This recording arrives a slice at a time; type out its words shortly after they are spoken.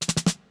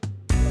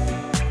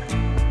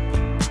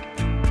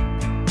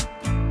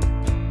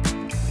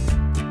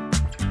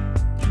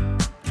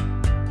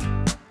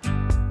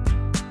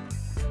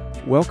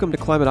Welcome to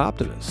Climate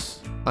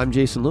Optimists. I'm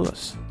Jason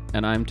Lewis.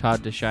 And I'm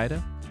Todd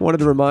DeShida. Wanted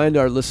to remind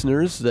our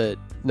listeners that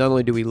not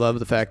only do we love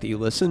the fact that you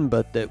listen,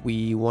 but that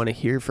we want to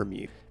hear from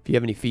you. If you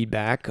have any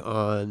feedback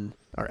on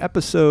our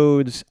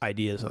episodes,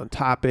 ideas on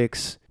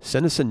topics,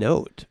 send us a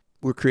note.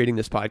 We're creating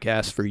this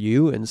podcast for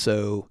you, and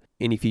so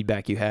any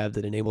feedback you have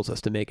that enables us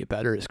to make it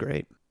better is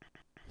great.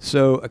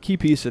 So a key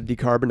piece of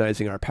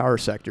decarbonizing our power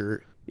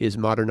sector is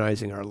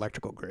modernizing our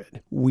electrical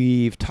grid.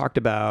 We've talked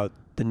about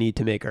the need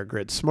to make our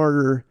grid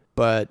smarter,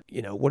 but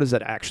what does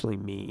that actually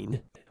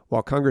mean?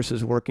 While Congress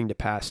is working to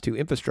pass two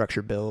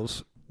infrastructure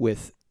bills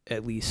with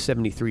at least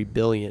 $73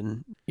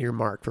 billion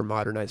earmarked for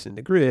modernizing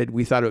the grid,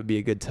 we thought it would be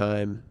a good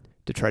time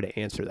to try to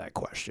answer that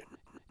question.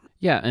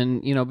 Yeah,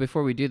 and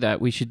before we do that,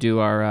 we should do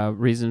our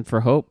reason for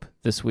hope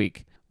this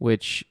week,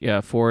 which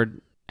Ford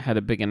had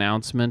a big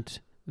announcement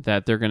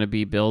that they're going to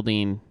be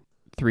building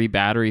 3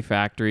 battery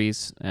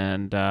factories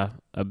and a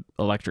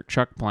electric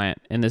truck plant,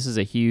 and this is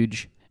a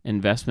huge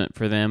investment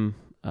for them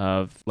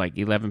of like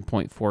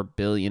 $11.4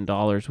 billion,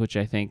 which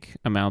I think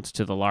amounts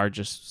to the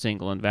largest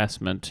single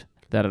investment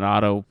that an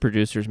auto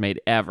producer's made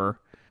ever,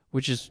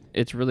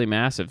 it's really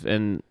massive.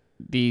 And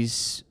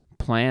these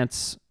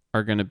plants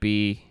are going to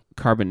be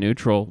carbon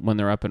neutral when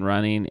they're up and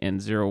running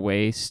and zero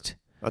waste.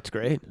 That's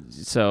great.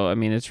 So,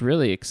 it's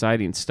really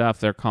exciting stuff.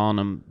 They're calling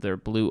them their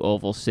blue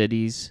oval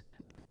cities.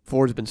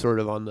 Ford's been sort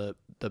of on the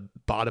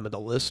bottom of the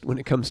list when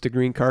it comes to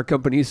green car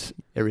companies.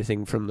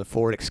 Everything from the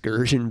Ford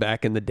Excursion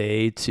back in the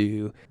day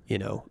to,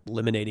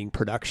 eliminating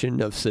production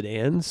of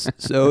sedans.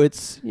 So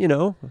it's,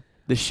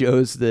 this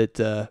shows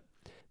that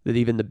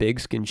even the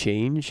bigs can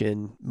change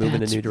and move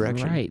in a new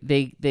direction. Right.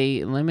 They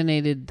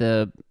eliminated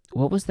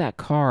what was that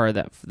car?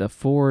 The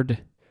Ford...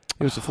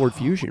 It was the Ford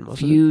Fusion,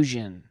 wasn't it?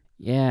 Fusion.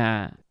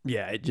 Yeah.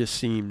 Yeah, it just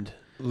seemed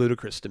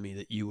ludicrous to me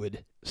that you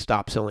would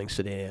stop selling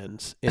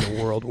sedans in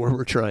a world where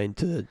we're trying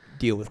to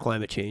deal with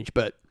climate change.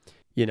 But,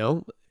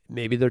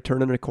 maybe they're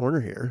turning a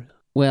corner here.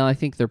 Well, I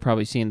think they're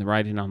probably seeing the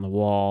writing on the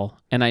wall.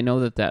 And I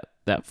know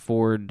that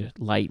Ford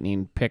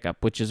Lightning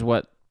pickup, which is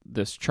what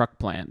this truck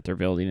plant they're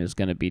building is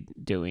going to be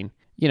doing,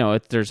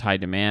 there's high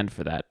demand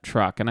for that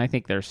truck. And I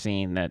think they're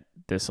seeing that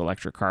this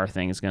electric car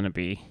thing is going to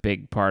be a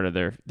big part of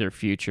their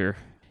future.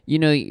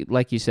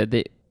 Like you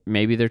said,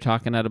 maybe they're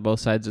talking out of both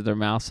sides of their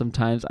mouth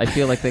sometimes. I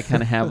feel like they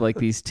kind of have like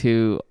these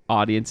two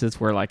audiences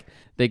where like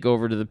they go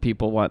over to the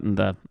people wanting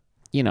the,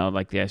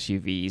 like the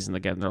SUVs,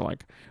 and they're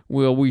like,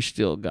 well, we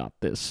still got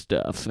this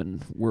stuff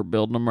and we're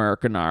building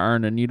American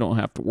iron and you don't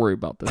have to worry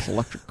about this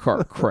electric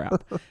car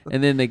crap.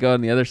 And then they go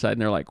on the other side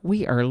and they're like,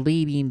 we are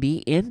leading the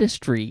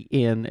industry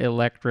in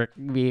electric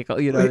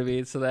vehicle. You know what I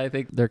mean? So I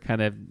think they're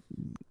kind of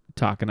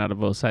talking out of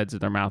both sides of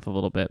their mouth a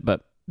little bit,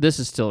 but this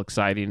is still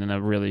exciting and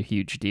a really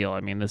huge deal.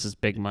 This is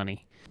big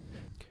money.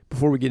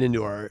 Before we get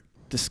into our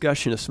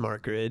discussion of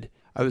smart grid,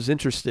 I was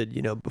interested,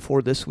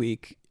 before this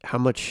week, how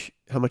much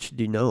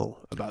do you know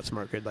about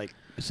smart grid? Like,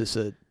 is this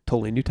a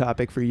totally new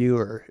topic for you,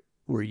 or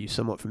were you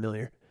somewhat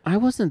familiar? I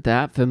wasn't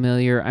that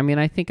familiar.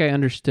 I think I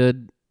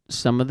understood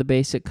some of the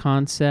basic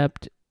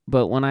concept,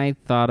 but when I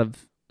thought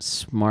of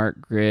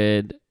smart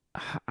grid,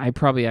 I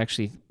probably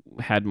actually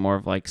had more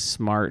of like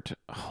smart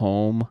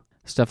home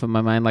stuff in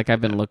my mind. Like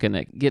I've been looking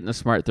at getting a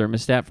smart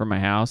thermostat for my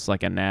house,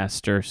 like a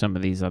Nest or some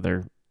of these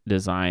other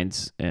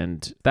designs,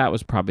 and that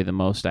was probably the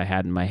most I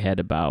had in my head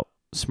about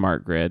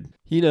smart grid.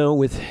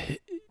 With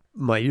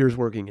my years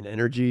working in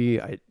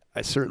energy, I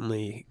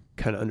certainly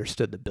kind of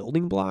understood the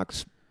building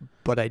blocks,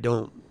 but I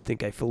don't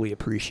think I fully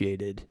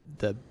appreciated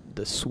the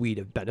suite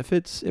of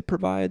benefits it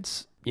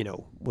provides,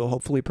 will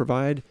hopefully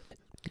provide.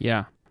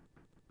 Yeah.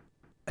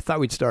 I thought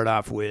we'd start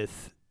off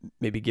with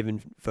maybe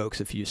giving folks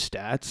a few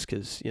stats,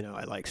 because,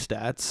 I like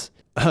stats,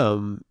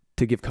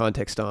 to give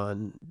context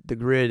on the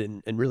grid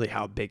and really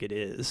how big it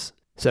is.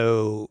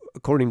 So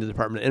according to the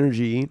Department of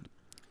Energy,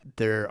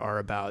 there are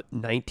about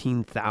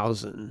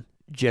 19,000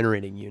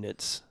 generating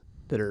units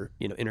that are,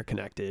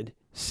 interconnected,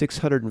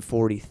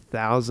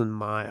 640,000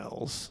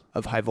 miles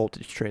of high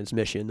voltage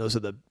transmission. Those are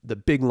the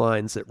big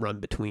lines that run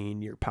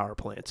between your power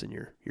plants and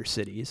your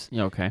cities.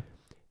 Okay.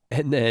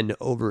 And then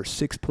over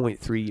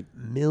 6.3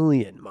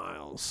 million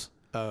miles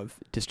of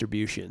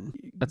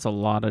distribution. That's a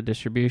lot of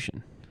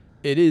distribution.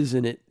 It is,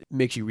 and it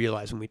makes you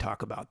realize when we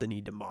talk about the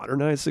need to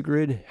modernize the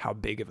grid, how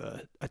big of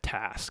a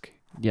task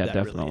that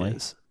definitely really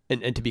is.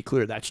 And to be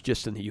clear, that's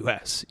just in the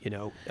U.S.,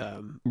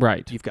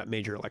 right. You've got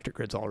major electric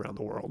grids all around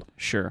the world.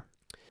 Sure.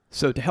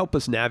 So to help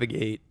us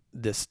navigate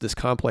this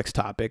complex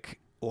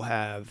topic, we'll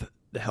have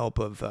the help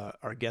of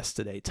our guest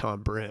today,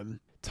 Tom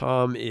Brim.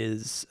 Tom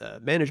is a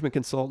management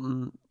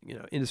consultant,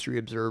 industry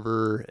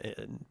observer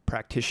and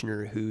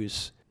practitioner who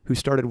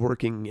started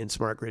working in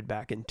smart grid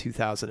back in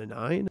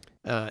 2009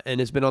 and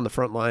has been on the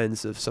front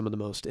lines of some of the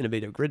most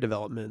innovative grid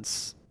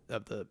developments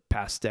of the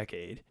past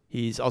decade.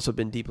 He's also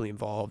been deeply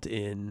involved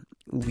in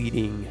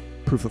leading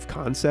proof of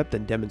concept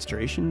and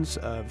demonstrations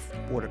of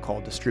what are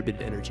called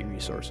distributed energy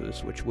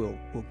resources, which we'll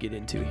get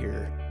into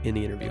here in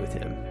the interview with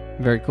him.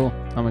 Very cool.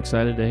 I'm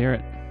excited to hear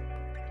it.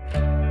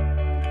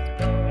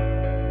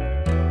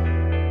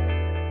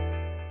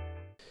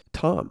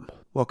 Tom,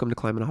 welcome to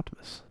Climate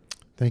Optimists.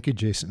 Thank you,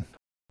 Jason. I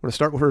want to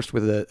start first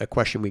with a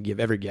question we give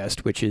every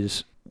guest, which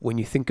is when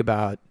you think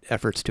about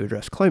efforts to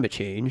address climate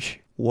change,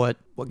 what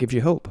gives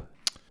you hope?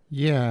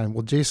 Yeah,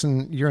 well,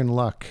 Jason, you're in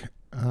luck.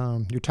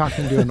 You're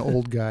talking to an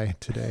old guy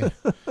today.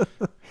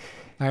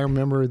 I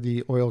remember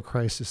the oil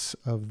crisis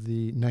of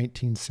the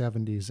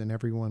 1970s, and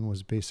everyone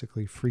was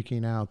basically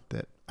freaking out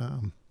that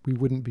we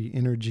wouldn't be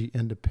energy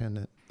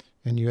independent,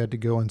 and you had to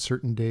go on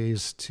certain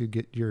days to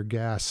get your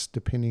gas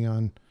depending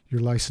on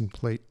your license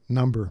plate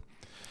number.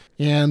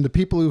 And the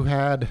people who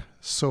had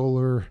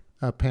solar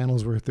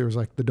panels there was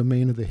like the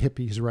domain of the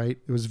hippies, right?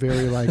 It was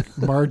very like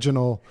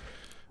marginal,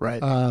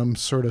 right?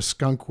 Sort of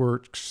skunk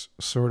works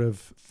sort of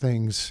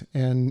things.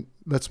 And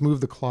let's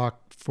move the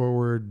clock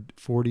forward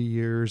 40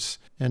 years.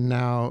 And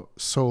now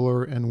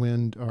solar and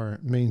wind are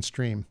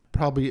mainstream.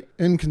 Probably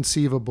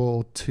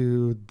inconceivable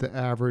to the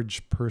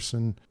average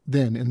person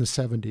then in the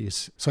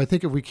 70s. So I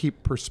think if we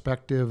keep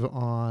perspective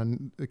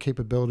on the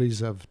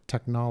capabilities of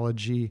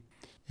technology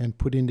and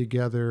putting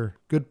together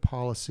good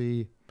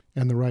policy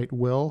and the right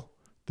will,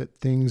 that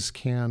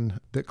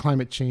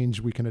climate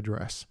change we can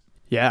address.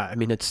 Yeah, I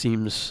mean, it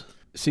seems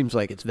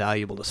like it's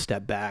valuable to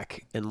step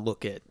back and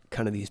look at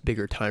kind of these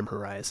bigger time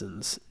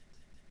horizons.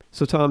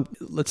 So Tom,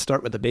 let's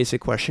start with the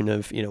basic question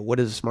of, what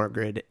is a smart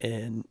grid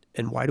and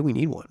why do we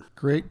need one?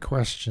 Great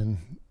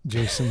question,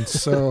 Jason.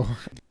 So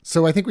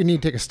I think we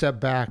need to take a step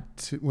back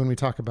when we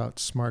talk about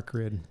smart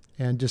grid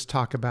and just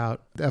talk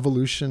about the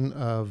evolution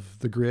of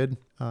the grid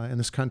in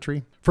this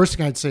country. First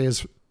thing I'd say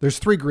is there's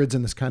 3 grids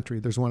in this country.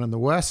 There's one in the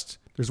West,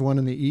 there's one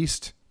in the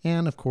East,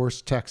 and of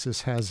course,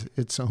 Texas has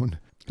its own.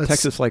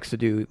 Texas likes to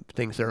do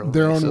things their own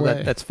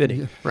way. That's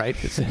fitting, yeah. Right?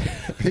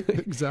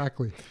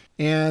 Exactly.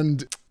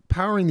 And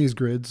powering these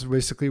grids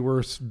basically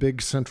were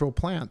big central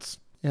plants.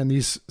 And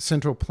these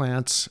central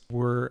plants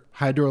were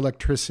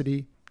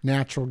hydroelectricity,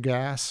 natural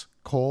gas,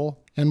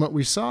 coal. And what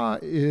we saw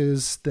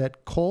is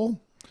that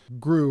coal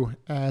grew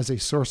as a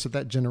source of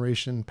that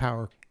generation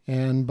power.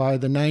 And by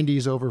the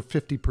 90s, over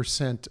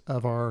 50%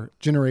 of our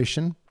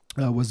generation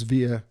was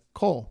via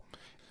coal.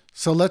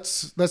 So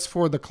let's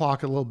forward the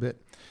clock a little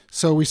bit.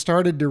 So we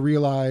started to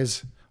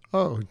realize,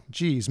 oh,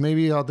 geez,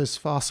 maybe all this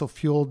fossil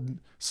fueled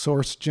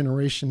source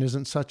generation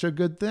isn't such a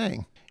good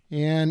thing.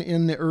 And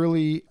in the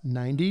early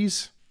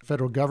 90s, the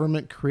federal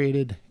government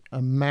created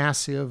a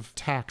massive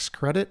tax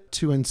credit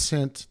to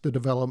incent the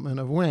development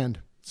of wind.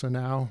 So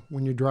now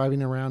when you're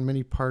driving around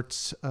many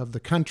parts of the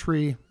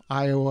country,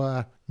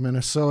 Iowa,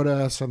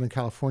 Minnesota, Southern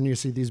California, you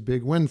see these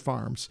big wind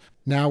farms.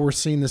 Now we're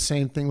seeing the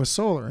same thing with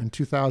solar. In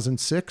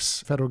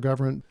 2006, federal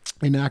government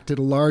enacted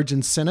a large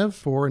incentive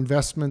for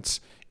investments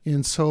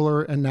in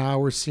solar, and now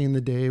we're seeing the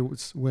day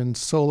when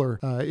solar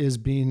is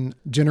being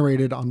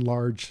generated on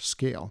large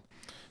scale.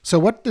 So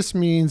what this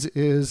means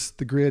is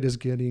the grid is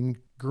getting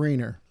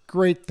greener.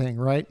 Great thing,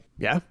 right?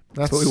 Yeah,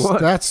 that's what we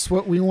want. That's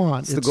what we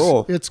want. It's the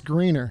goal. It's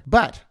greener.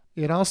 But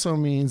it also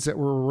means that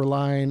we're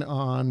relying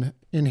on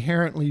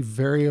inherently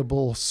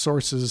variable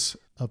sources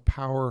of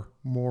power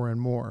more and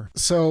more.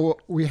 So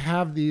we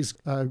have these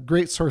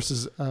great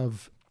sources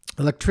of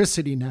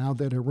electricity now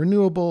that are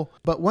renewable.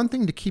 But one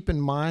thing to keep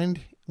in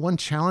mind, one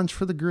challenge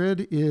for the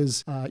grid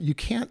is you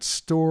can't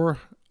store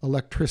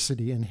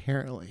electricity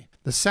inherently.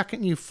 The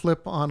second you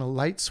flip on a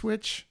light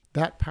switch,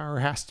 that power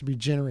has to be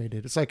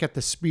generated. It's like at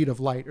the speed of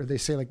light, or they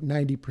say like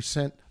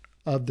 90%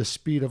 of the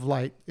speed of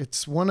light.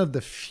 It's one of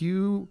the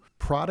few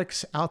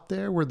products out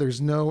there where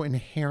there's no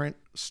inherent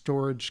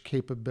storage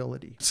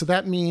capability. So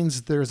that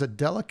means there's a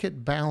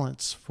delicate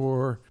balance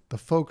for the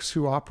folks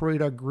who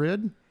operate our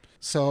grid.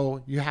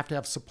 So you have to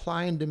have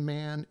supply and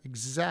demand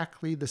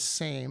exactly the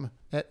same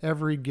at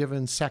every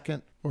given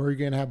second, or you're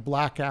going to have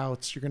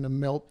blackouts, you're going to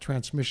melt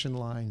transmission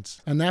lines.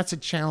 And that's a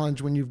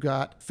challenge when you've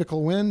got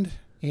fickle wind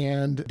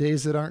and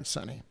days that aren't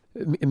sunny.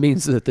 It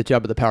means that the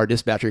job of the power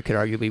dispatcher could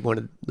arguably be one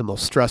of the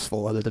most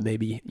stressful, other than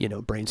maybe,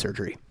 brain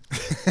surgery.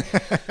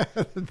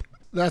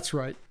 That's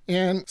right.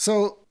 And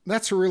so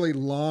that's a really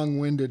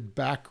long-winded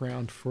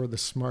background for the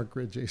smart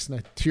grid,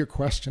 Jason. To your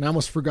question, I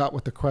almost forgot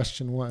what the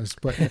question was,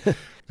 but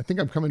I think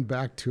I'm coming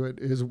back to it,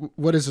 is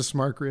what is a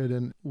smart grid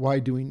and why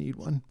do we need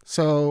one?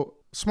 So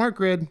smart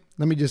grid,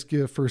 let me just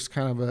give first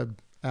kind of an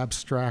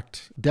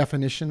abstract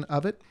definition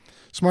of it.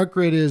 Smart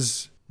grid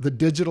is the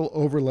digital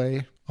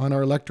overlay on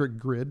our electric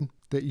grid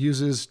that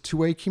uses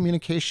two-way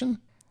communication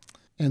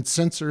and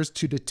sensors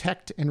to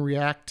detect and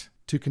react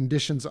to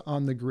conditions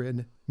on the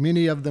grid,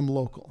 many of them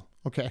local.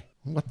 Okay,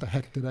 what the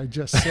heck did I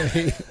just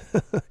say?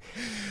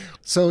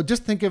 So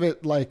just think of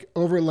it like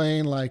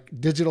overlaying like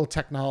digital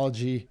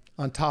technology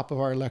on top of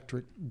our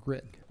electric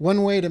grid.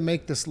 One way to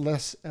make this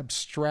less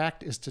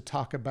abstract is to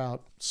talk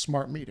about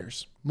smart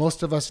meters.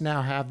 Most of us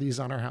now have these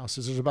on our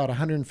houses. There's about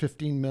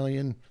 115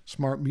 million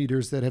smart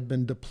meters that have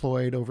been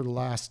deployed over the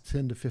last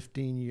 10 to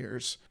 15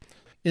 years.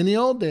 In the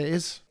old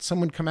days,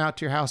 someone would come out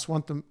to your house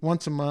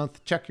once a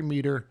month, check your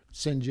meter,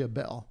 send you a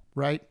bill,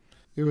 right?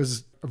 It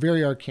was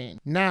very arcane.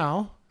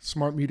 Now,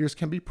 smart meters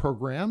can be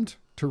programmed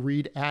to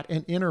read at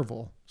an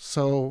interval.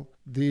 So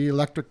the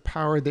electric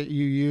power that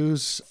you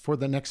use for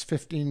the next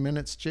 15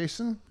 minutes,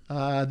 Jason.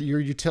 Your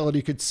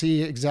utility could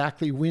see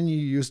exactly when you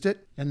used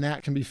it, and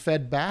that can be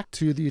fed back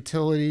to the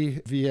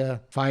utility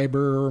via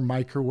fiber or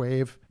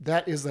microwave.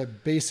 That is the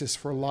basis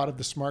for a lot of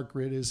the smart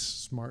grid is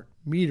smart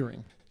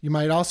metering. You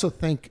might also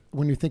think,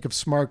 when you think of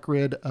smart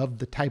grid, of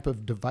the type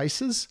of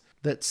devices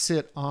that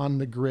sit on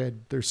the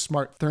grid. There's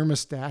smart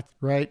thermostat,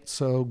 right?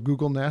 So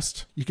Google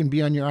Nest, you can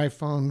be on your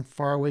iPhone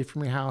far away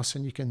from your house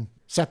and you can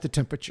set the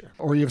temperature.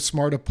 Or you have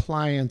smart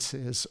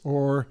appliances,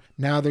 or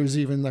now there's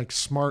even like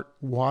smart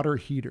water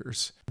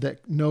heaters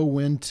that know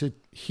when to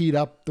heat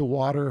up the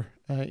water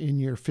in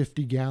your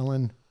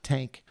 50-gallon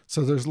tank.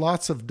 So there's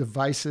lots of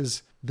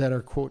devices that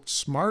are, quote,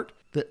 smart,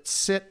 that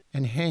sit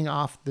and hang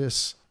off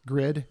this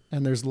grid,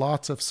 and there's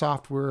lots of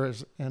software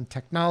and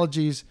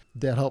technologies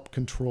that help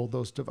control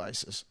those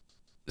devices.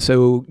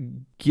 So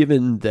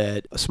given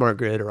that a smart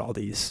grid are all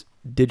these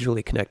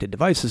digitally connected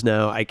devices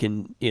now, I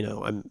can,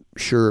 I'm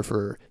sure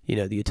for,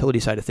 the utility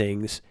side of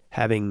things,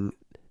 having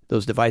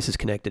those devices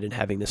connected and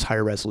having this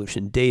higher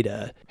resolution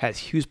data has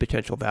huge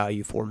potential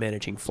value for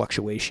managing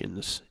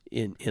fluctuations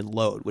in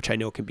load, which I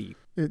know can be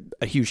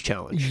a huge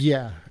challenge.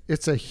 Yeah,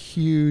 it's a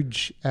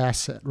huge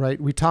asset,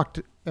 right? We talked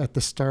at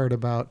the start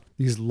about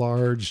these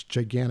large,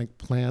 gigantic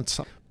plants,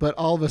 but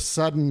all of a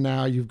sudden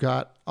now you've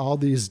got all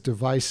these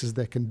devices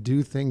that can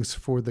do things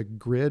for the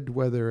grid,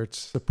 whether it's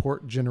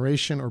support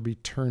generation or be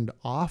turned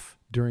off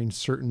during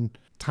certain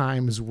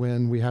times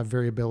when we have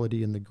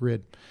variability in the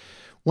grid.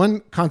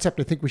 One concept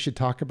I think we should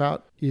talk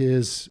about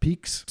is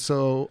peaks.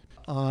 So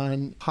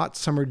on hot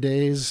summer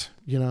days,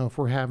 if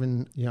we're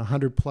having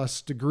 100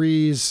 plus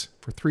degrees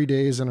for 3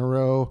 days in a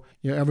row,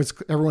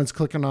 everyone's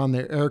clicking on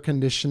their air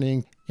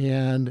conditioning,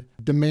 and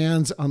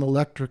demands on the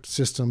electric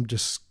system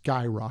just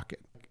skyrocket.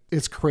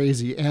 It's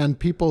crazy. And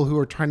people who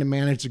are trying to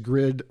manage the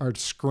grid are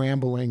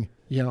scrambling.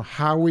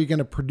 How are we going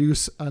to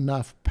produce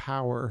enough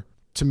power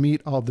to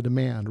meet all the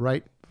demand,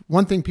 right?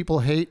 One thing people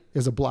hate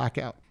is a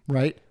blackout,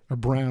 right? A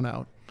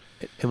brownout.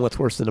 And what's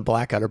worse than a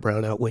blackout or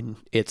brownout when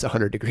it's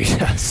 100 degrees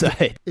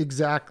outside?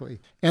 Exactly.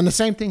 And the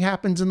same thing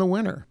happens in the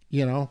winter.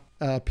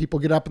 People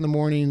get up in the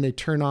morning, they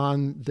turn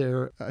on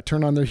their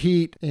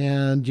heat,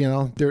 and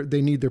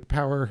they need their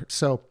power.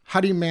 So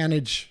how do you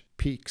manage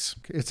peaks?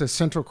 It's a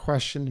central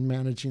question in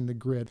managing the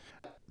grid.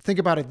 Think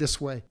about it this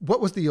way.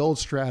 What was the old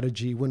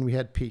strategy when we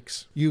had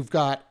peaks? You've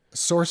got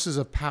sources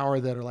of power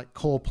that are like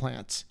coal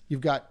plants.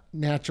 You've got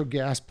natural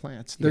gas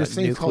plants. There's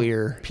things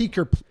nuclear.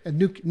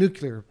 Called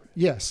nuclear.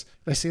 Yes,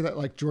 I say that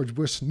like George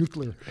Bush,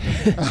 nuclear.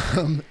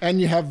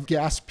 And you have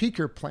gas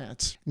peaker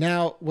plants.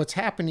 Now, what's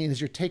happening is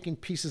you're taking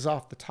pieces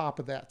off the top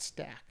of that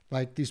stack,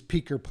 like these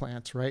peaker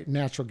plants, right?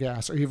 Natural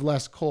gas, or you have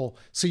less coal.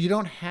 So you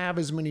don't have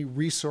as many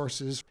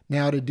resources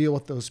now to deal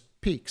with those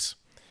peaks.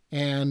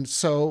 And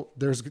so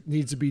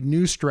needs to be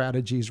new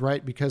strategies,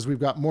 right? Because we've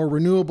got more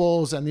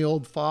renewables and the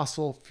old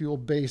fossil fuel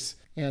base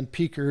and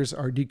peakers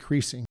are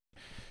decreasing.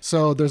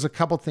 So there's a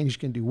couple things you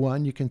can do.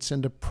 One, you can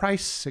send a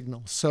price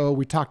signal. So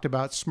we talked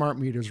about smart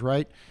meters,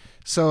 right?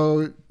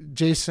 So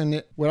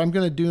Jason, what I'm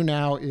going to do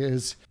now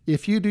is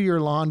if you do your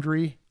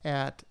laundry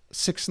at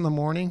 6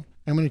 a.m,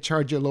 I'm going to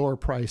charge you a lower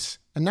price.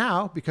 And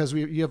now, because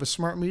you have a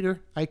smart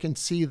meter, I can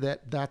see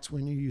that that's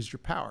when you use your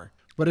power.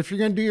 But if you're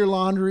going to do your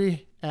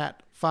laundry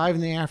at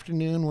 5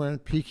 p.m. when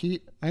at peak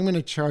heat, I'm going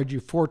to charge you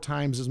 4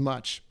 times as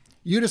much.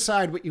 You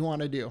decide what you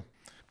want to do.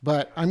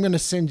 But I'm going to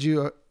send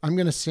you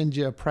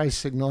a price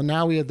signal. And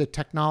now we have the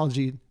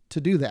technology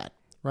to do that,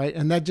 right?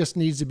 And that just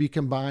needs to be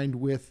combined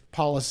with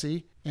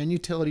policy and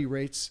utility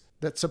rates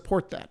that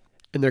support that.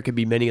 And there could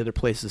be many other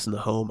places in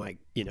the home,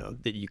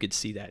 that you could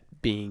see that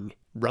being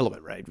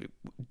relevant, right?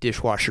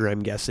 Dishwasher,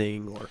 I'm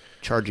guessing, or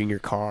charging your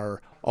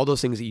car, all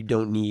those things that you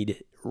don't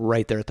need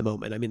right there at the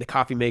moment. I mean, the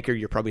coffee maker,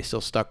 you're probably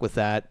still stuck with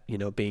that,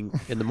 being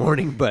in the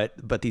morning,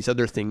 but these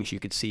other things you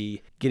could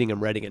see getting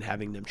them ready and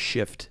having them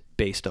shift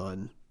based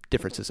on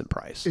differences in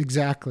price.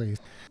 Exactly.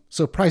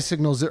 So price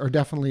signals are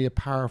definitely a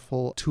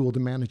powerful tool to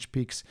manage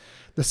peaks.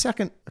 The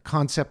second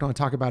concept I want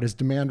to talk about is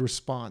demand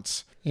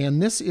response.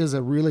 And this is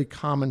a really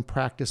common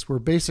practice where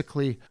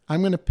basically I'm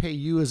going to pay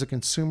you as a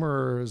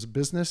consumer or as a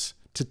business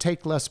to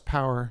take less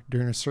power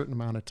during a certain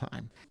amount of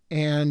time.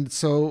 And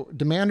so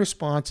demand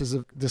response is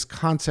this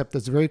concept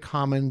that's very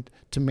common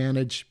to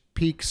manage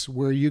peaks,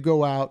 where you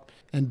go out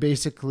and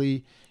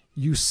basically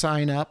you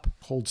sign up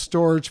cold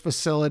storage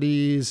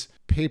facilities,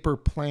 paper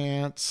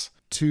plants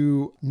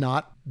to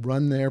not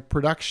run their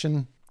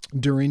production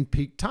during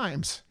peak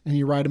times. And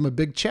you write them a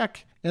big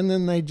check, and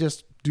then they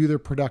just do their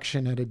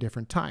production at a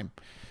different time.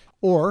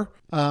 Or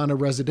on a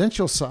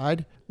residential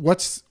side,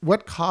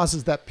 what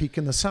causes that peak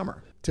in the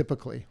summer?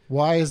 Typically,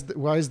 why is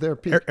there a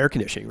peak? Air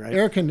conditioning, right?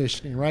 Air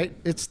conditioning, right?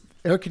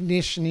 Air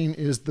conditioning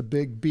is the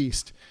big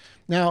beast.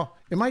 Now,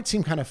 it might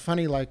seem kind of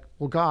funny, like,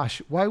 well,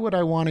 gosh, why would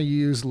I want to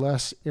use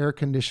less air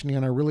conditioning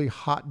on a really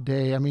hot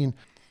day? I mean,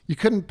 you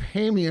couldn't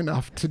pay me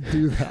enough to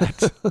do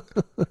that.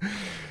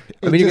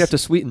 You have to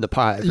sweeten the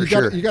pie for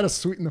sure. You got to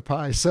sweeten the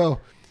pie.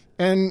 So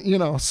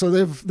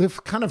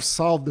they've kind of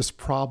solved this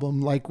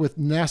problem, like with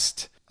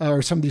Nest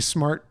or some of these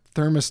smart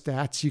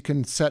thermostats. You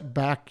can set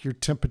back your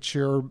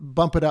temperature,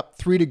 bump it up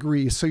 3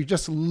 degrees. So you're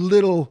just a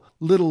little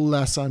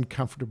less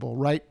uncomfortable,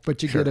 right?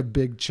 But you Sure. get a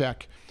big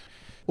check.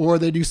 Or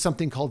they do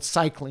something called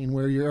cycling,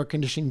 where your air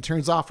conditioning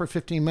turns off for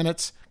 15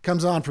 minutes,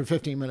 comes on for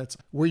 15 minutes,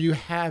 where you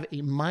have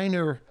a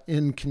minor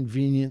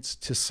inconvenience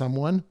to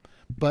someone,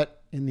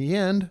 but in the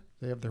end,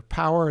 they have their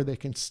power, they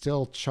can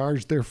still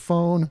charge their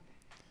phone.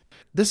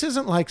 This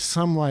isn't like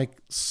some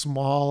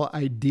small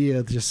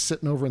idea just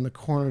sitting over in the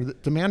corner. The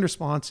demand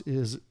response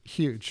is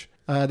huge.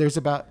 There's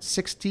about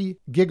 60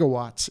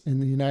 gigawatts in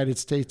the United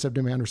States of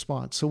demand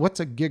response. So what's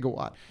a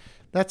gigawatt?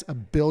 That's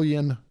 1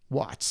 billion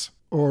watts,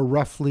 or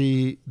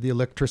roughly the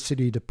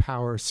electricity to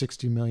power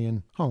 60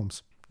 million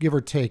homes, give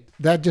or take.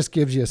 That just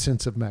gives you a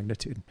sense of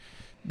magnitude.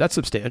 That's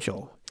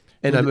substantial.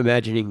 And I'm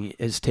imagining it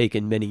has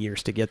taken many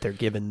years to get there,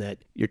 given that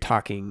you're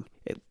talking,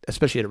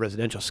 especially at a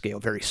residential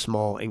scale, very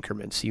small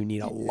increments. You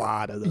need a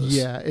lot of those.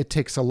 Yeah, it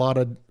takes a lot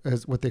of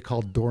what they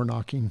call door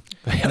knocking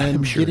I'm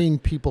and sure. getting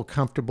people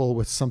comfortable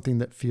with something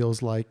that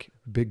feels like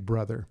Big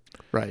Brother.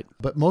 Right.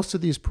 But most of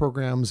these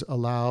programs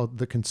allow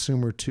the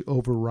consumer to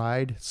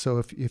override. So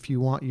if you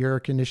want your air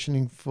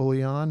conditioning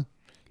fully on,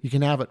 you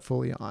can have it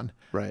fully on.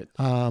 Right.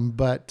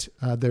 But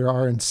there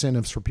are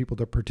incentives for people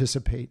to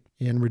participate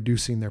in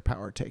reducing their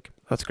power take.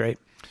 That's great.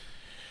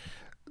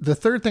 The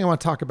third thing I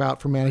want to talk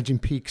about for managing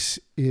peaks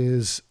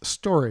is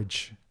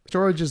storage.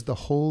 Storage is the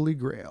holy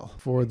grail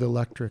for the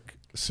electric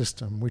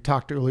system. We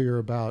talked earlier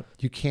about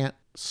you can't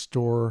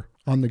store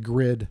on the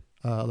grid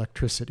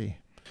electricity.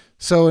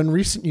 So in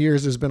recent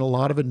years, there's been a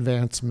lot of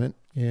advancement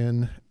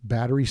in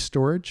battery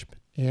storage,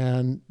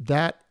 and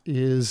that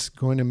is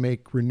going to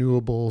make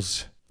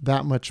renewables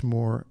that much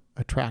more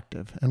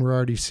attractive, and we're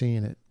already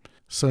seeing it.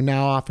 So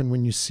now often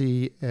when you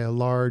see a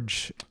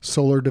large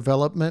solar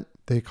development,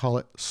 they call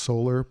it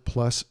solar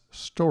plus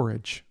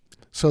storage.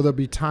 So there'll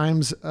be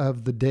times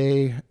of the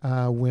day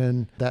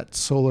when that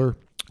solar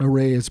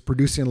array is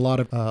producing a lot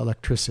of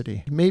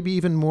electricity, maybe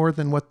even more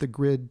than what the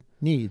grid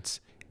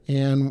needs.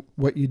 And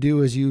what you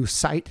do is you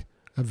site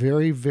a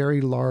very, very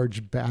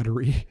large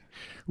battery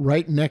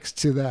right next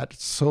to that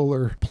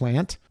solar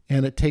plant,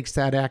 and it takes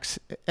that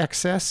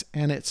excess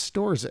and it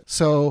stores it.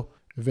 So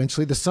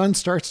eventually the sun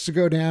starts to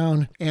go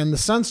down, and the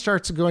sun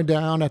starts to go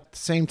down at the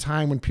same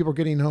time when people are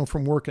getting home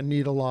from work and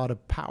need a lot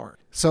of power.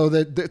 So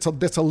that's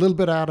a little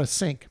bit out of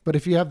sync. But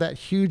if you have that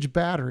huge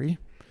battery,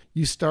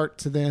 you start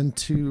to then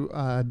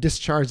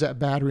discharge that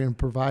battery and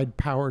provide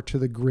power to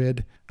the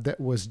grid that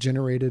was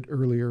generated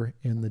earlier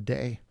in the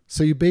day.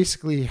 So you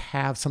basically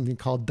have something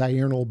called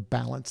diurnal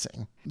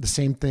balancing. The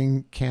same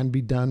thing can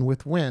be done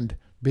with wind.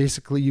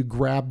 Basically, you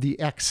grab the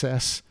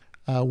excess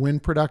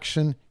wind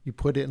production, you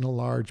put it in a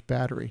large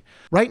battery.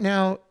 Right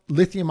now,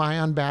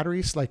 lithium-ion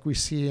batteries, like we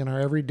see in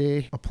our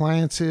everyday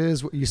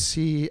appliances, what you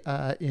see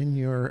in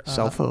your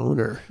Cell phone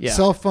or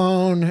cell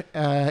phone,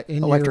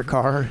 in electric your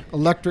car.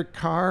 electric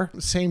car,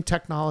 same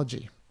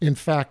technology. In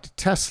fact,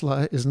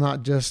 Tesla is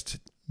not just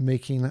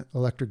making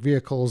electric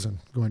vehicles and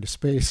going to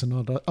space and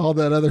all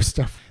that other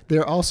stuff.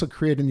 They're also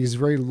creating these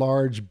very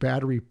large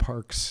battery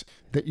parks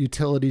that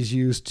utilities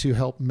use to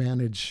help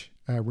manage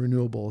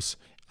renewables.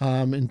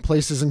 In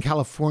places in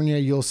California,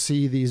 you'll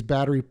see these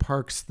battery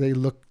parks. They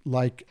look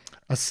like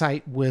a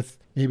site with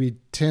maybe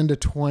 10 to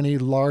 20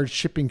 large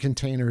shipping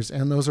containers,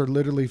 and those are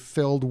literally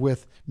filled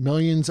with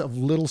millions of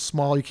little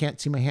small, you can't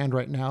see my hand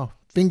right now,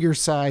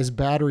 finger-sized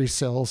battery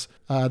cells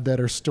that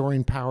are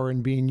storing power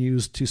and being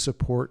used to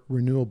support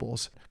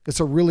renewables. It's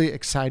a really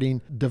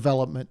exciting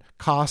development.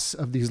 Costs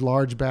of these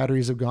large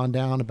batteries have gone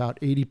down about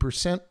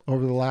 80%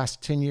 over the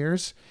last 10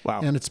 years.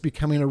 Wow. And it's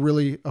becoming a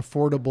really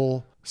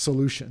affordable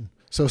solution.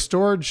 So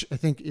storage, I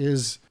think,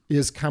 is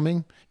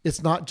coming.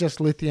 It's not just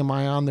lithium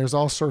ion. There's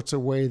all sorts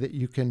of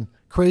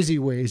crazy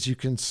ways you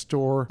can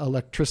store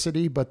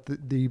electricity, but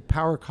the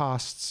power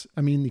costs,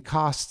 the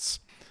costs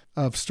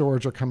of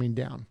storage are coming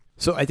down.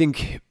 So I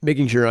think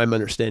making sure I'm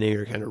understanding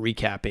or kind of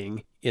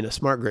recapping, in a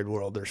smart grid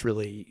world, there's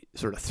really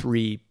sort of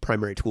 3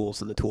 primary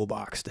tools in the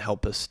toolbox to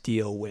help us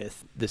deal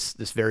with this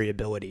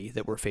variability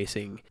that we're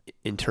facing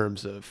in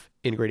terms of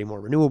integrating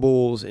more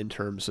renewables, in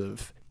terms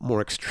of more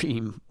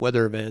extreme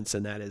weather events,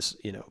 and that is,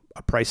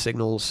 price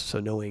signals. So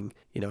knowing,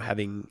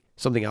 having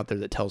something out there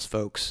that tells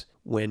folks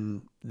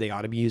when they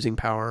ought to be using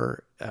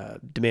power,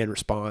 demand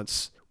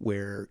response,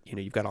 where,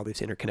 you've got all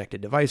these interconnected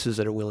devices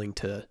that are willing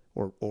to,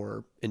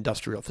 or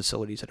industrial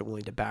facilities that are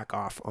willing to back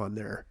off on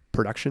their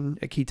production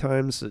at key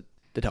times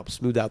that helps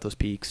smooth out those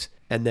peaks.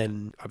 And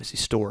then obviously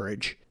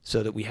storage,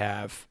 so that we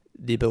have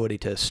the ability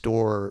to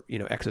store,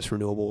 excess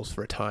renewables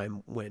for a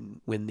time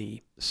when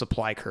the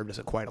supply curve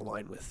doesn't quite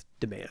align with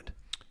demand.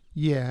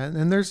 Yeah,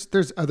 and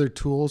there's other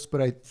tools,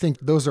 but I think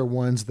those are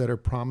ones that are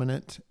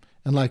prominent.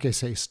 And like I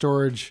say,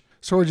 storage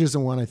is the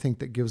one I think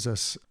that gives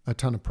us a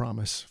ton of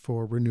promise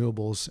for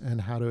renewables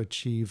and how to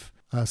achieve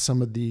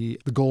some of the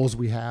goals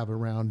we have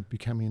around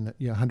becoming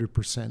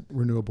 100%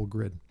 renewable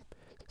grid.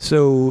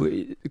 So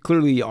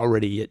clearly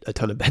already a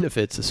ton of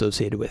benefits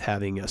associated with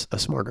having a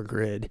smarter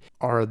grid.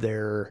 Are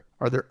there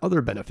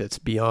other benefits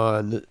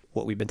beyond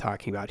what we've been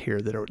talking about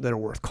here that are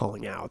worth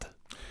calling out?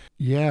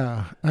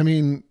 Yeah. I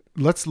mean,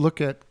 let's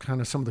look at kind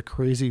of some of the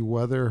crazy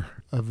weather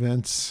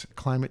events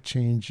climate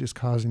change is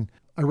causing.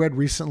 I read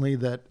recently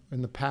that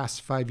in the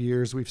past 5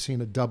 years, we've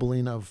seen a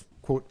doubling of,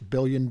 quote,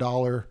 $billion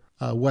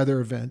weather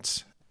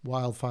events,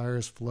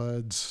 wildfires,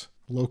 floods,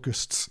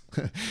 locusts,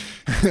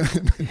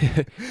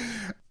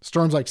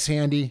 storms like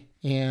Sandy.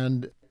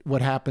 And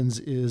what happens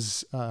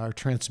is our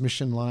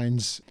transmission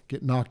lines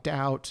get knocked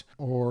out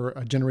or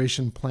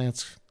generation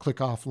plants click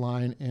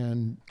offline,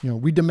 and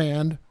we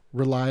demand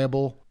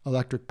reliable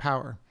electric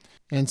power.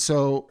 And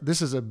so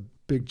this is a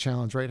big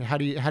challenge, right? How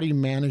do you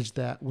manage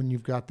that when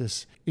you've got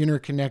this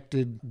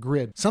interconnected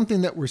grid?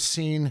 Something that we're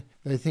seeing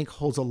that I think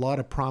holds a lot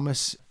of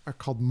promise are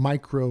called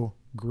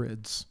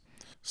microgrids.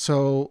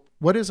 So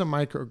what is a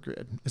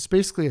microgrid? It's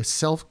basically a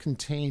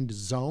self-contained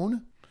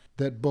zone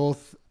that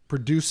both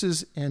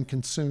produces and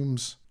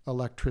consumes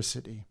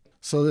electricity.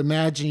 So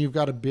imagine you've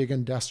got a big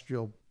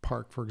industrial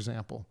park, for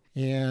example,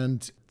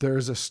 and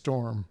there's a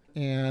storm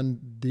and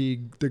the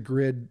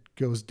grid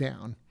goes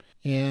down,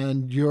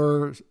 and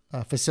your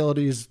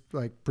facility is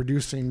like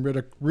producing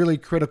really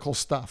critical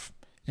stuff,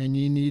 and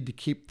you need to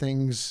keep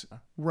things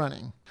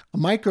running. A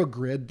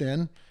microgrid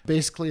then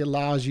basically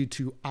allows you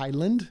to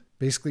island,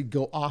 basically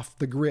go off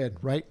the grid,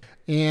 right?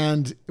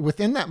 And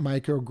within that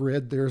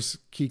microgrid, there's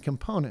key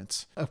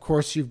components. Of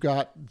course, you've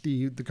got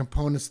the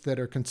components that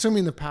are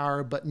consuming the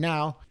power, but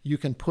now you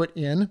can put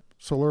in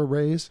solar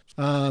arrays.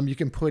 You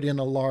can put in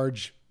a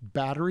large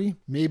battery.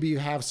 Maybe you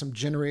have some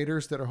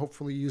generators that are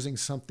hopefully using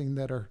something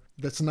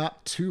that's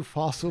not too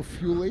fossil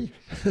fuel-y.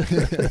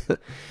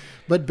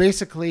 But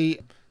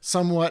basically,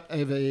 somewhat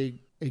of a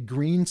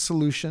green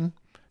solution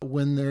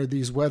when there are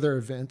these weather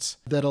events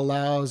that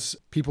allows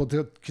people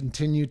to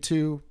continue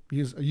to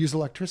use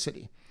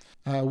electricity.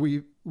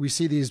 We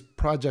see these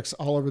projects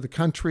all over the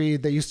country.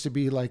 They used to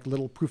be like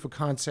little proof of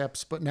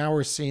concepts, but now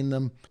we're seeing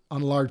them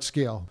on a large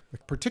scale.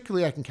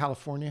 Particularly like in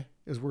California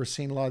is we're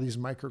seeing a lot of these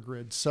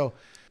microgrids. So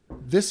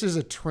this is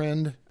a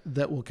trend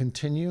that will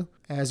continue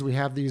as we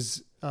have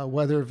these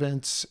weather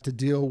events to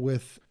deal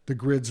with the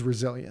grid's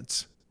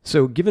resilience.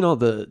 So given all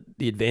the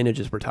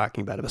advantages we're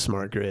talking about of a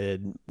smart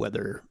grid,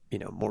 whether,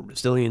 more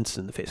resilience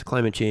in the face of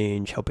climate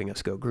change, helping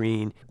us go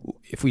green,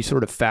 if we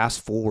sort of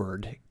fast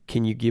forward,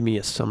 can you give me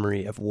a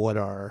summary of what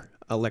our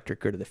electric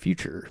grid of the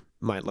future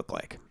might look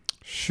like?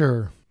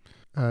 Sure.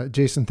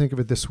 Jason, think of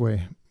it this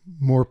way.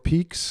 More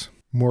peaks,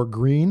 more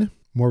green,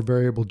 more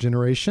variable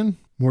generation,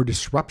 more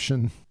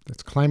disruption,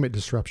 that's climate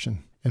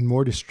disruption, and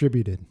more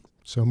distributed.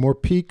 So more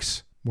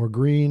peaks, more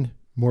green,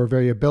 more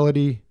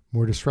variability,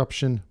 more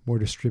disruption, more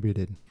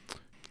distributed.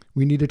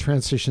 We need a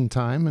transition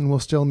time, and we'll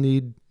still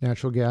need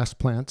natural gas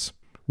plants,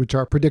 which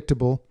are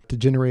predictable to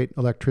generate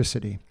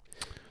electricity.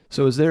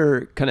 So is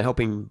there kind of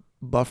helping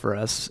buffer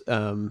us?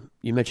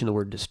 You mentioned the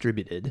word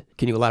distributed.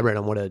 Can you elaborate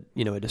on what a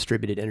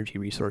distributed energy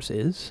resource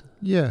is?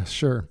 Yeah,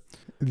 sure.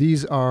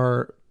 These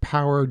are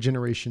power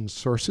generation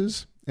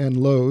sources and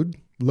load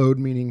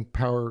meaning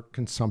power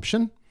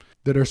consumption,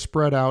 that are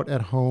spread out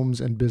at homes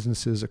and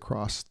businesses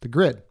across the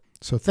grid.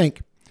 So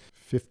think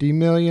 50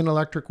 million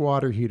electric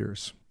water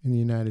heaters in the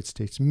United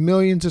States,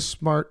 millions of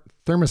smart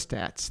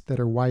thermostats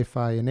that are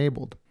Wi-Fi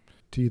enabled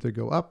to either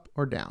go up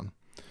or down,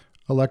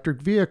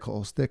 electric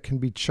vehicles that can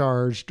be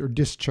charged or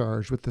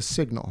discharged with a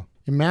signal.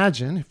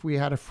 Imagine if we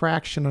had a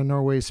fraction of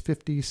Norway's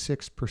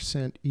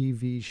 56%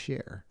 EV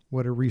share.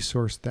 What a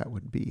resource that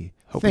would be.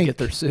 Hope we get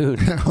there soon.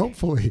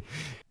 Hopefully.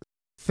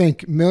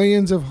 Think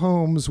millions of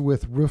homes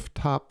with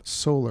rooftop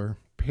solar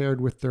paired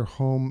with their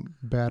home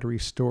battery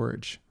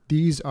storage.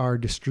 These are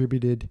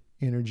distributed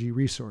energy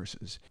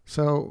resources.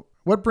 So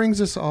what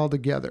brings us all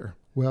together?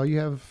 Well, you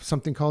have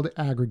something called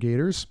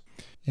aggregators.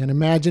 And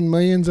imagine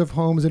millions of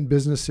homes and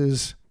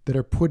businesses that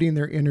are putting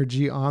their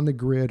energy on the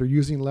grid or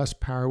using less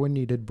power when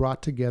needed,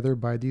 brought together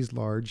by these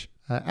large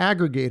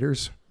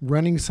aggregators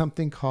running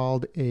something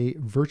called a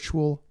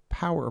virtual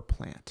power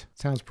plant.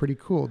 Sounds pretty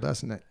cool,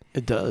 doesn't it?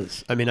 It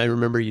does. I mean, I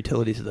remember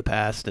utilities of the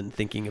past and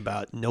thinking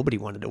about nobody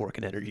wanted to work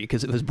in energy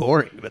because it was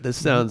boring, but this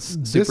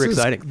sounds super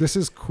exciting. This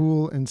is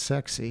cool and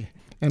sexy.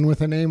 And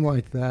with a name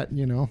like that,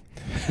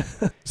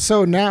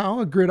 So now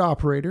a grid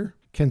operator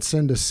can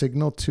send a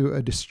signal to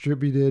a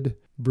distributed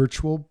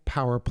virtual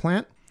power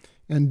plant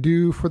and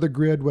do for the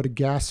grid what a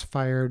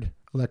gas-fired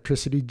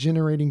electricity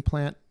generating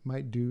plant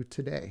might do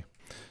today.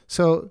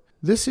 So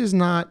this is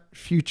not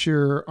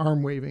future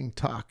arm-waving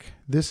talk.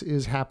 This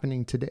is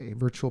happening today.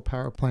 Virtual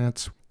power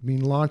plants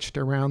being launched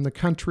around the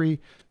country.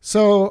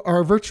 So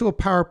are virtual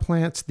power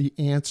plants the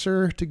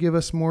answer to give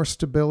us more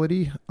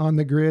stability on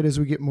the grid as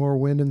we get more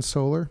wind and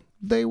solar?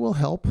 They will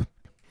help.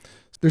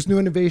 There's new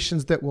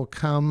innovations that will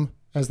come,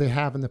 as they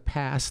have in the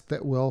past,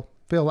 that will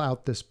fill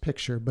out this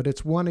picture. But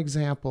it's one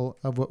example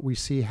of what we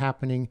see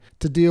happening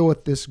to deal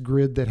with this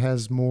grid that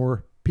has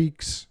more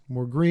peaks,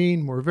 more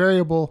green, more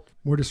variable,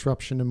 more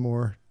disruption, and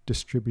more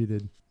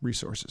distributed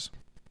resources.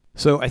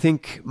 So I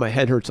think my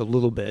head hurts a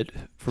little bit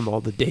from all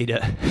the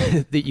data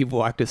that you've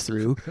walked us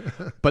through,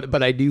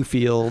 but I do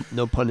feel,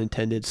 no pun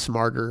intended,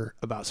 smarter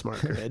about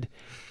smart grid,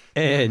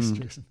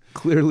 and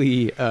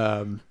clearly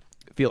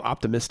feel feel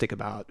optimistic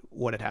about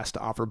what it has to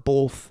offer,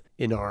 both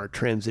in our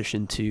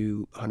transition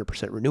to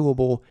 100%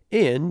 renewable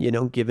and,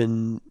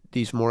 given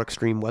these more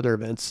extreme weather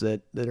events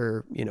that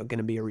are, going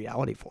to be a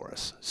reality for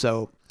us.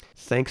 So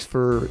thanks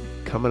for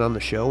coming on the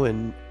show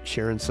and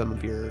sharing some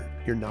of your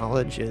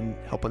knowledge and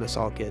helping us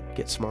all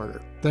get smarter.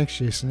 Thanks,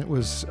 Jason. It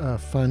was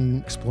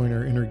fun exploring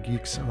our inner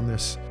geeks on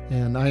this,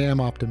 and I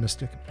am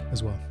optimistic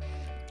as well.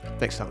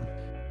 Thanks, Tom.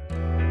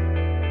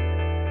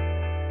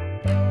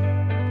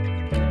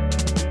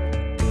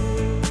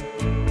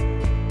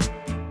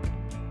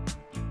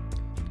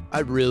 I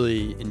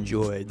really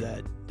enjoyed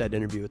that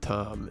interview with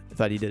Tom. I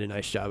thought he did a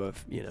nice job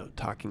of,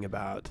 talking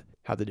about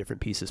how the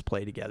different pieces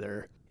play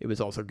together. It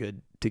was also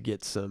good to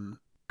get some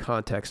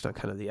context on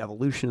kind of the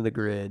evolution of the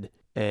grid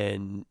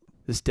and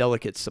this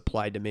delicate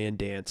supply-demand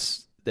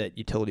dance that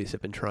utilities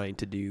have been trying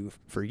to do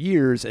for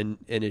years and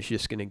is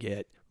just going to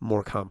get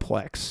more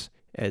complex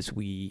as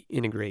we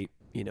integrate,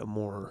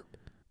 more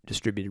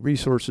distributed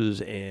resources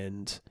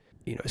and,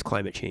 as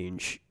climate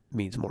change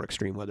means more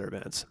extreme weather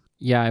events.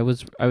 Yeah, I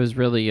was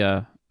really,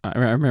 I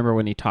remember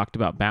when he talked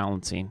about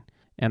balancing,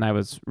 and I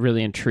was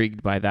really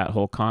intrigued by that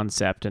whole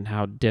concept and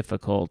how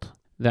difficult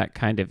that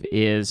kind of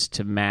is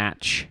to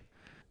match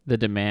the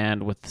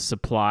demand with the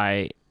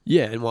supply.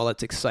 Yeah, and while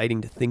it's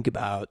exciting to think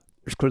about,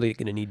 there's clearly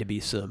going to need to be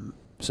some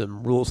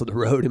rules of the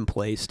road in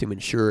place to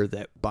ensure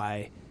that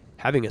by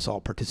having us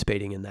all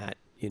participating in that,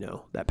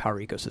 that power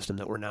ecosystem,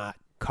 that we're not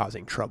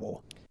causing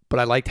trouble. But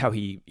I liked how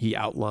he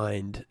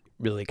outlined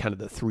really kind of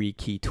the three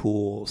key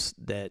tools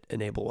that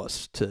enable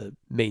us to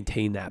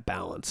maintain that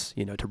balance,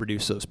 to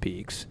reduce those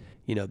peaks.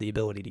 The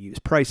ability to use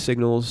price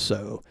signals.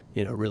 So,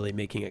 really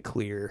making it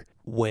clear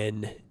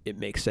when it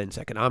makes sense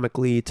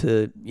economically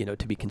to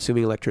be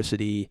consuming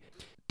electricity,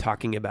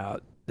 talking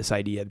about this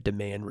idea of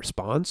demand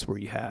response, where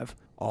you have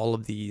all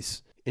of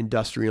these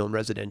industrial and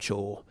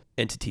residential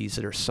entities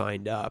that are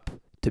signed up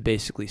to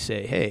basically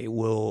say, hey,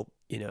 we're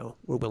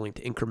willing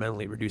to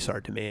incrementally reduce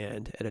our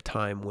demand at a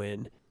time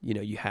when,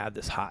 you have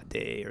this hot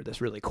day or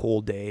this really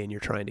cold day and you're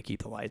trying to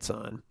keep the lights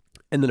on.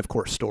 And then, of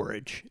course,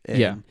 storage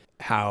and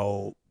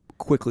how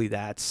quickly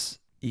that's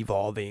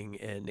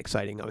evolving and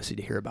exciting, obviously,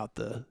 to hear about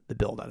the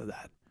build out of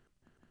that.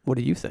 What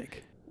do you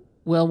think?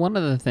 Well, one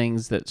of the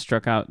things that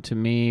struck out to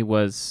me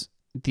was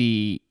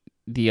the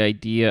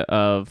idea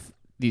of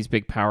these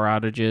big power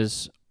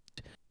outages.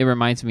 It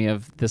reminds me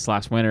of this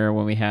last winter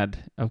when we had,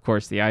 of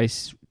course, the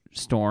ice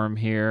storm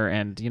here,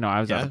 and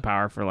I was out of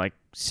power for like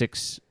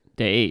 6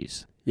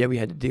 days. Yeah, we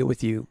had to deal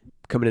with you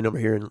coming in over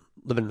here and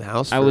living in the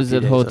house. I was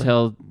at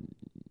Hotel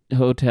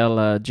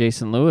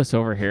Jason Lewis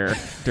over here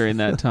during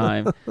that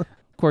time.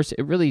 Of course,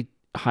 it really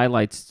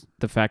highlights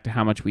the fact of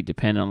how much we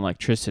depend on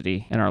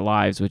electricity in our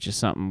lives, which is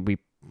something we,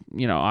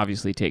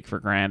 obviously take for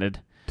granted.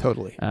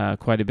 Totally.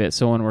 Quite a bit.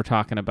 So when we're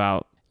talking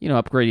about,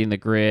 upgrading the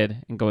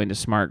grid and going to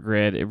smart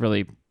grid, it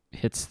really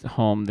hits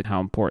home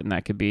how important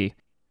that could be.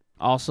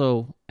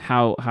 Also,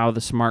 how the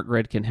smart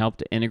grid can help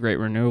to integrate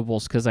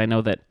renewables, because I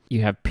know that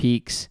you have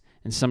peaks,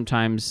 and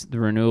sometimes the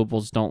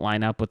renewables don't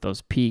line up with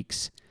those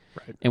peaks.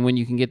 Right. And when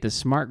you can get the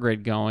smart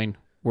grid going,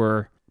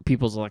 where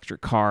people's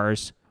electric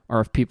cars,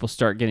 or if people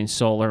start getting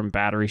solar and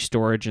battery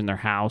storage in their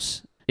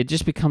house, it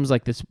just becomes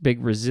like this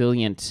big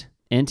resilient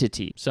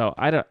entity. So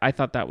I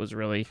thought that was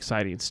really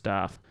exciting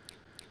stuff.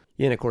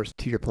 Yeah, and of course,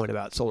 to your point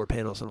about solar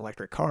panels and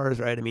electric cars,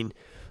 right? I mean,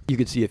 you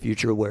could see a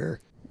future where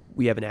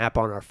we have an app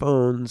on our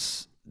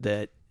phones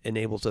that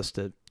enables us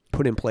to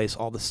put in place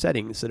all the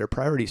settings that are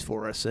priorities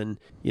for us. And,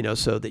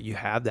 so that you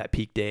have that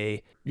peak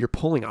day, you're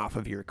pulling off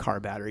of your car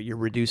battery, you're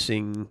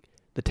reducing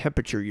the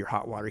temperature of your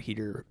hot water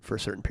heater for a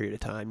certain period of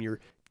time, you're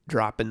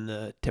dropping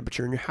the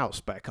temperature in your house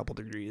by a couple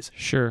degrees.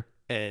 Sure.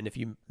 And if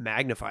you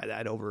magnify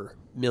that over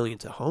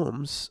millions of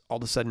homes, all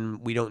of a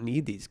sudden we don't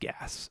need these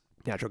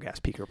natural gas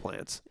peaker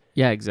plants.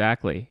 Yeah,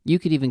 exactly. You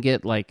could even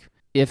get like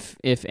if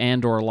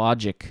and or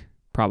logic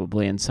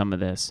probably in some of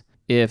this.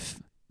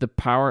 If the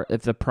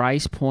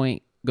price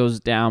point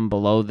goes down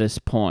below this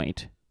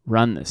point,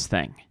 run this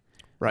thing.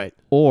 Right.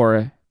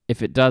 Or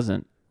if it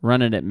doesn't,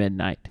 run it at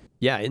midnight.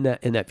 Yeah, in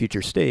that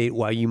future state,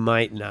 while you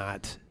might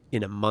not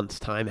in a month's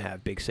time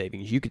have big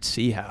savings, you could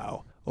see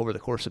how over the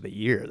course of a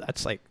year,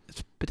 it's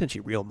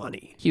potentially real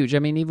money. Huge. I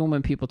mean, even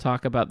when people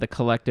talk about the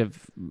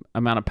collective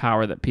amount of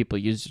power that people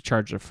use to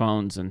charge their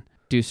phones and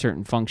do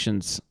certain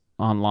functions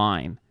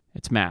online,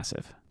 it's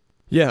massive.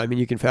 Yeah, I mean,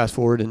 you can fast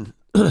forward and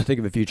think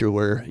of a future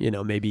where,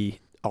 maybe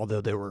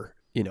although there were,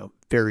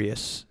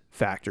 various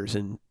factors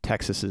in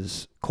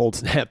Texas's cold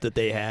snap that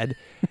they had,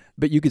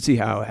 but you could see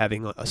how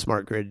having a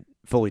smart grid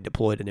fully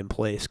deployed and in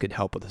place could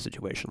help with a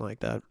situation like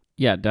that.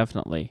 Yeah,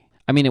 definitely.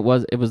 I mean, it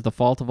was the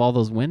fault of all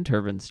those wind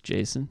turbines,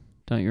 Jason.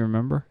 Don't you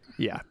remember?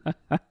 Yeah.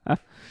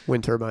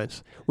 Wind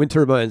turbines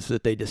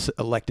that they just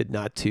elected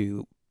not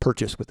to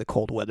purchase with the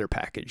cold weather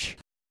package.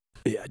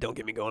 Yeah, don't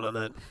get me going on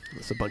that.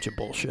 That's a bunch of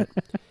bullshit.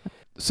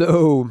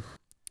 So,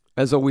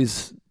 as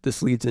always,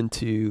 this leads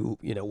into,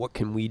 what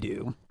can we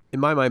do? In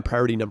my mind,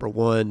 priority number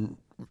one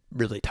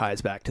really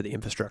ties back to the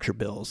infrastructure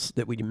bills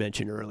that we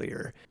mentioned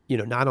earlier.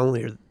 Not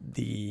only are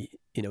the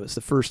it's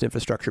the first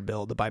infrastructure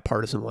bill, the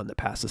bipartisan one that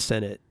passed the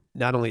Senate.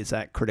 Not only is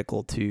that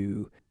critical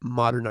to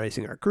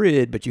modernizing our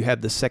grid, but you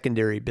have the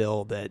secondary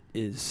bill that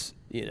is,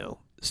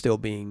 still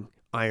being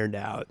ironed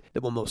out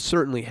that will most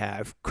certainly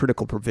have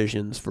critical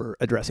provisions for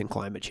addressing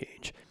climate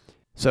change.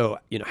 So,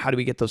 how do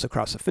we get those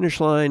across the finish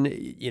line?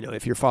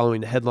 If you're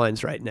following the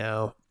headlines right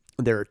now,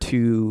 there are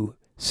two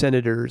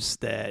senators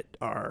that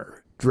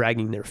are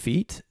dragging their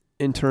feet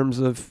in terms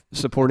of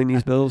supporting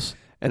these bills.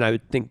 And I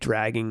would think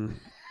dragging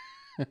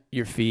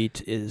your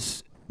feet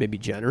is maybe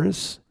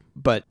generous,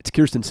 but it's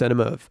Kyrsten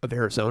Sinema of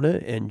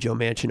Arizona and Joe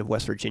Manchin of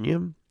West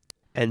Virginia.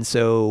 And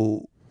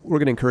so we're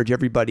going to encourage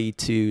everybody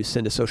to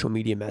send a social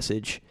media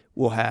message.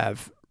 We'll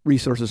have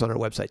resources on our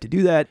website to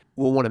do that.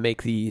 We'll want to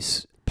make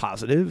these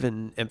positive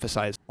and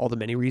emphasize all the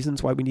many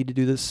reasons why we need to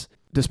do this,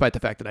 despite the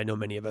fact that I know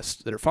many of us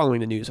that are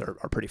following the news are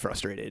pretty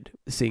frustrated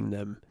seeing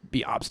them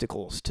be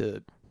obstacles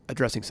to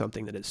addressing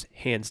something that is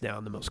hands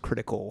down the most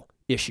critical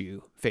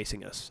issue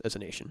facing us as a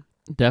nation.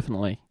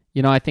 Definitely.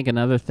 I think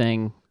another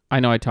thing, I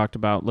know I talked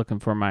about looking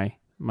for my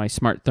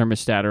smart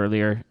thermostat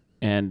earlier,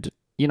 and,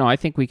 I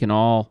think we can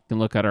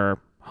look at our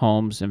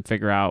homes and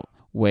figure out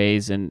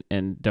ways and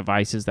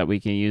devices that we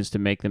can use to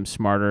make them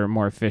smarter,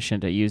 more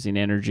efficient at using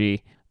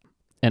energy.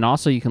 And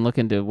also you can look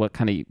into what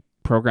kind of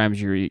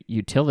programs your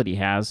utility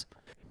has.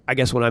 I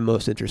guess what I'm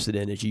most interested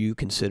in is you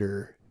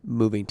consider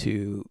moving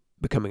to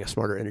becoming a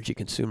smarter energy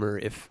consumer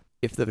if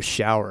those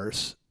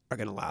showers are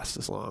going to last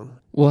as long.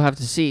 We'll have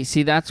to see.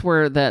 See, that's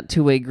where that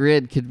two-way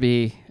grid could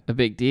be a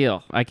big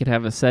deal. I could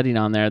have a setting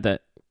on there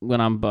that when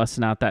I'm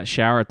busting out that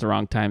shower at the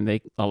wrong time,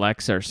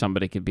 Alexa or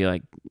somebody could be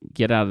like,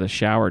 "Get out of the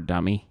shower,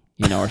 dummy,"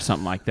 or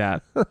something like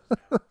that.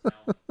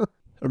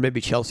 Or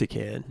maybe Chelsea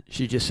can.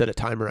 She just set a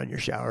timer on your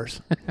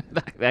showers.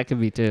 That could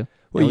be too.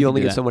 Well, you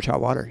only get so much hot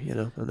water,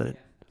 and then it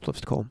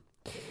flips to cold.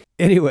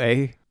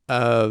 Anyway,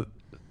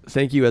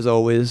 thank you as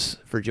always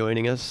for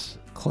joining us.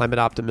 Climate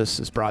Optimists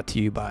is brought to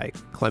you by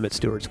Climate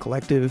Stewards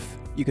Collective.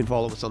 You can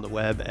follow us on the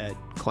web at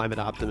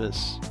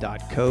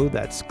climateoptimists.co.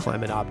 That's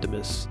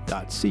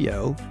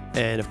climateoptimists.co.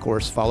 And of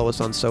course, follow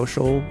us on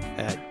social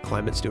at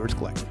Climate Stewards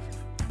Collective.